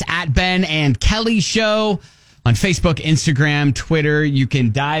at Ben and Kelly Show on Facebook, Instagram, Twitter. You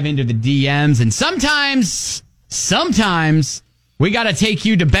can dive into the DMs, and sometimes we got to take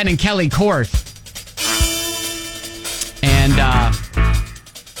you to Ben and Kelly Court and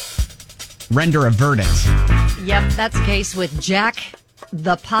render a verdict. Yep, that's the case with Jack,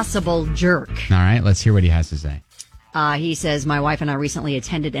 the possible jerk. All right, let's hear what he has to say. He says, my wife and I recently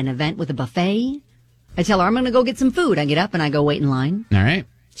attended an event with a buffet. I tell her I'm going to go get some food. I get up and I go wait in line. All right.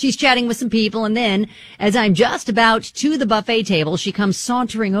 She's chatting with some people, and then, as I'm just about to the buffet table, she comes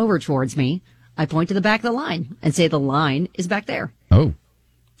sauntering over towards me. I point to the back of the line and say the line is back there. Oh.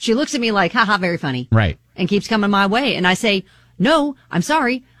 She looks at me like, haha, very funny. Right. And keeps coming my way. And I say, no, I'm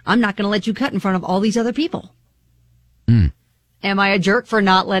sorry. I'm not going to let you cut in front of all these other people. Am I a jerk for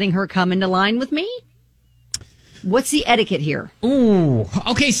not letting her come into line with me? What's the etiquette here? Ooh.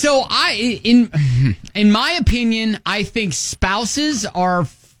 Okay, so in my opinion, I think spouses are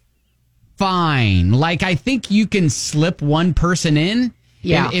fine. Like, I think you can slip one person in.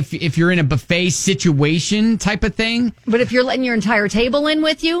 Yeah. If you're in a buffet situation type of thing. But if you're letting your entire table in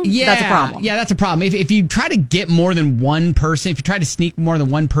with you, that's a problem. Yeah, that's a problem. If you try to get more than one person, if you try to sneak more than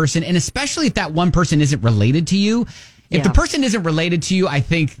one person, and especially if that one person isn't related to you, if the person isn't related to you, I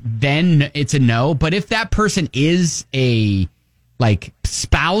think then it's a no. But if that person is a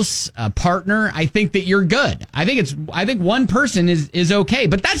spouse, a partner, I think that you're good. I think one person is okay,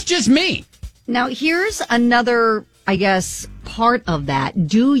 but that's just me. Now, here's another, I guess, part of that.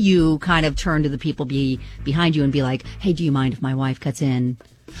 Do you kind of turn to the people behind you and be like, hey, do you mind if my wife cuts in?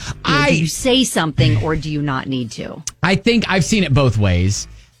 Do you say something, or do you not need to? I think I've seen it both ways.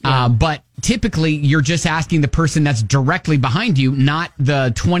 Yeah. But typically you're just asking the person that's directly behind you, not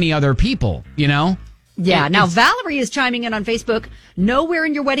the 20 other people, you know? Yeah. Now, Valerie is chiming in on Facebook. Nowhere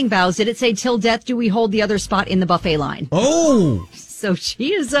in your wedding vows did it say, till death do we hold the other spot in the buffet line. Oh. So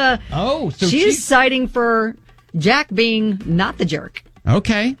she is she's siding for Jack being not the jerk.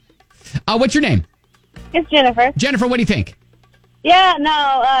 Okay. What's your name? It's Jennifer. Jennifer, what do you think? Yeah,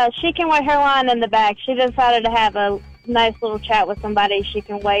 no, she can wait her line in the back. She decided to have a nice little chat with somebody. She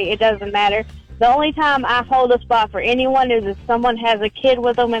can wait. It doesn't matter. The only time I hold a spot for anyone is if someone has a kid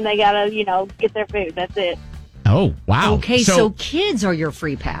with them and they gotta, get their food. That's it. Oh, wow. Okay, so kids are your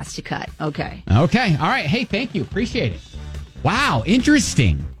free pass to cut. Okay. Okay. All right. Hey, thank you. Appreciate it. Wow.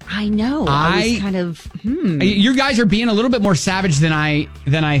 Interesting. I know. I was kind of, You guys are being a little bit more savage than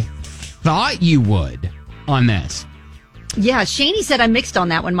I thought you would on this. Yeah, Shani said I'm mixed on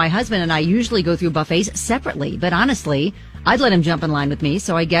that one. My husband and I usually go through buffets separately, but honestly, I'd let him jump in line with me.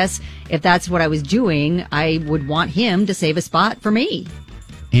 So I guess if that's what I was doing, I would want him to save a spot for me.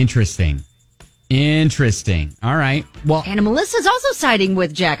 Interesting. All right. Well, and Melissa's also siding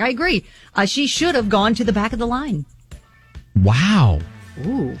with Jack. I agree. She should have gone to the back of the line. Wow.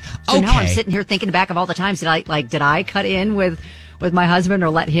 Ooh. So now I'm sitting here thinking back of all the times did I cut in with my husband or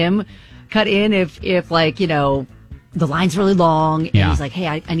let him cut in if the line's really long and he's like, hey,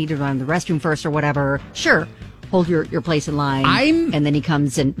 I need to run to the restroom first or whatever. Sure. Hold your place in line. And then he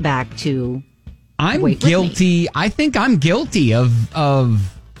comes back to I'm guilty. I think I'm guilty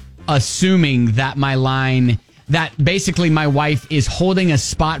of assuming that that basically my wife is holding a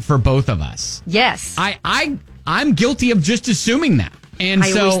spot for both of us. Yes. I'm guilty of just assuming that. And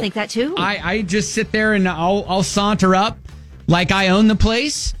I always think that too. I just sit there and I'll saunter up like I own the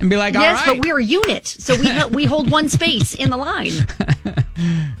place and be like, all right. Yes, but we're a unit, so we hold one space in the line.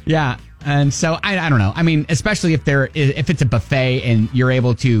 Yeah, and so I don't know. I mean, especially if it's a buffet and you're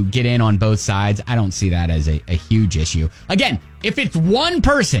able to get in on both sides, I don't see that as a huge issue. Again, if it's one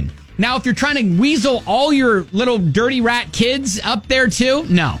person, now if you're trying to weasel all your little dirty rat kids up there too,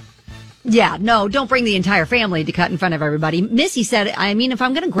 no. Yeah, no, don't bring the entire family to cut in front of everybody. Missy said, if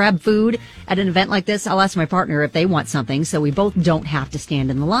I'm going to grab food at an event like this, I'll ask my partner if they want something so we both don't have to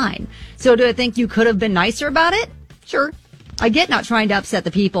stand in the line. So do I think you could have been nicer about it? Sure. I get not trying to upset the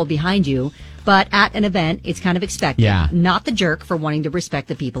people behind you, but at an event, it's kind of expected. Yeah. Not the jerk for wanting to respect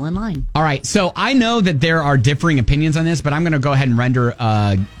the people in line. All right, so I know that there are differing opinions on this, but I'm going to go ahead and render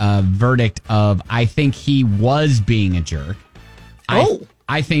a verdict of I think he was being a jerk.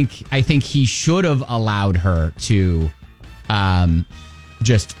 I think he should have allowed her to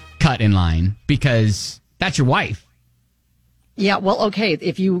just cut in line because that's your wife. Yeah, well, okay,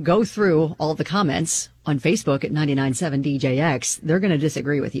 if you go through all the comments on Facebook at 99.7 DJX, they're going to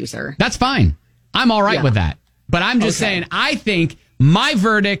disagree with you, sir. That's fine. I'm all right with that. But I'm just saying, I think my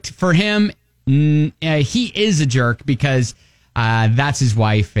verdict for him, he is a jerk because that's his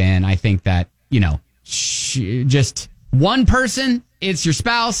wife, and I think that, just one person, it's your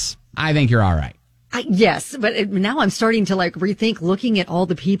spouse, I think you're all right. Yes, but now I'm starting to like rethink looking at all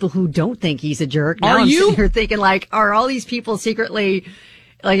the people who don't think he's a jerk. Now Are I'm you? sitting here thinking like, are all these people secretly,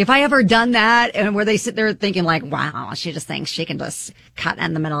 like, if I ever done that and where they sit there thinking like, wow, she just thinks she can just cut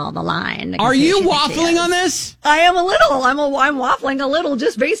in the middle of the line. Are you waffling on this? I am a little. I'm waffling a little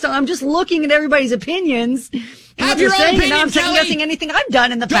just based on, I'm just looking at everybody's opinions. Have your own opinion, and I'm second Kelly. guessing anything I've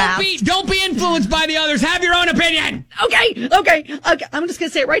done in the past. Don't be influenced by the others. Have your own opinion. Okay. I'm just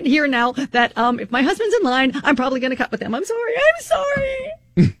gonna say it right here now that if my husband's in line, I'm probably gonna cut with him. I'm sorry.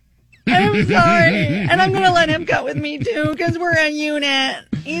 I'm sorry, and I'm gonna let him cut with me too because we're a unit.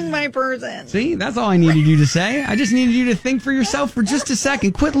 He's my person. See, that's all I needed you to say. I just needed you to think for yourself for just a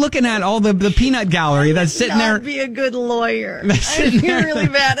second. Quit looking at all the peanut gallery that's sitting there. Be a good lawyer. Sitting You're there. really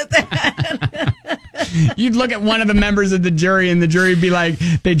bad at that. You'd look at one of the members of the jury, and the jury would be like,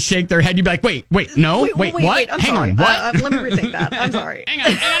 they'd shake their head. You'd be like, wait, no, wait, what? I'm Hang sorry. on, what? Let me rethink that. I'm sorry. Hang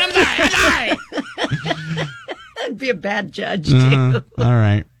on, I'm sorry. I'd be a bad judge too. All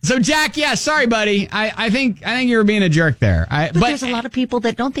right. So, Jack, yeah, sorry, buddy. I think you were being a jerk there. But there's a lot of people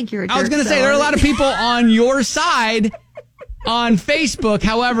that don't think you're a jerk. I was going to say, there are a lot of people on your side on Facebook.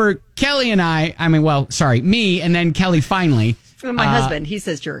 However, Kelly and me, and then Kelly finally. My husband, he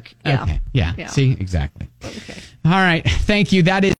says jerk. Yeah. Okay. Yeah. Yeah. See, exactly. Okay. All right. Thank you. That is.